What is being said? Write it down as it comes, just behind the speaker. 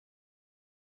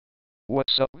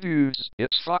What's up, dudes?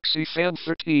 It's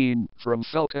FoxyFan13 from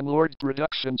Falcon Lord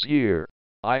Productions here.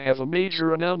 I have a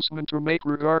major announcement to make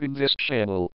regarding this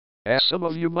channel. As some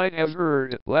of you might have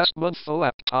heard, last month the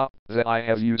laptop that I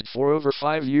have used for over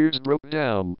 5 years broke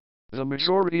down. The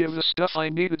majority of the stuff I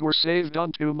needed were saved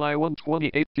onto my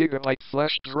 128GB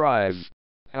flash drive.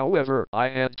 However, I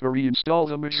had to reinstall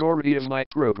the majority of my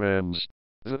programs.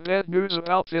 The bad news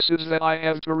about this is that I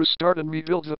have to restart and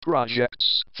rebuild the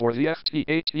projects for the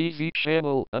FTA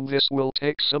channel, and this will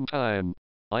take some time.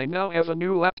 I now have a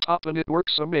new laptop and it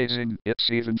works amazing. It's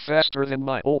even faster than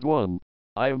my old one.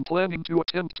 I am planning to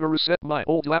attempt to reset my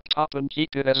old laptop and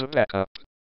keep it as a backup.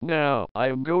 Now, I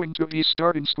am going to be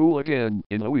starting school again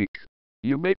in a week.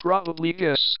 You may probably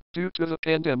guess, due to the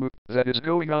pandemic that is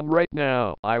going on right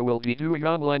now, I will be doing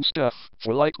online stuff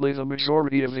for likely the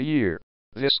majority of the year.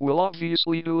 This will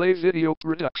obviously delay video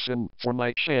production for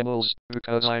my channels,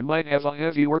 because I might have a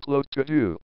heavy workload to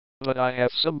do. But I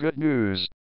have some good news.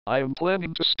 I am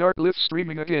planning to start live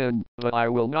streaming again, but I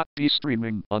will not be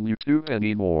streaming on YouTube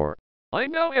anymore. I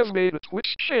now have made a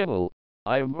Twitch channel.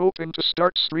 I am hoping to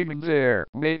start streaming there,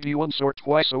 maybe once or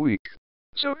twice a week.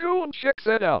 So go and check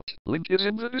that out, link is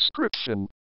in the description.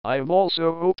 I am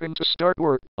also hoping to start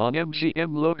work on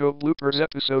MGM Logo Bloopers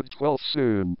episode 12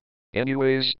 soon.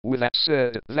 Anyways, with that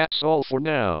said, that's all for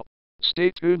now. Stay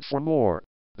tuned for more.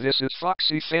 This is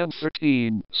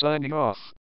FoxyFan13, signing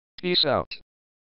off. Peace out.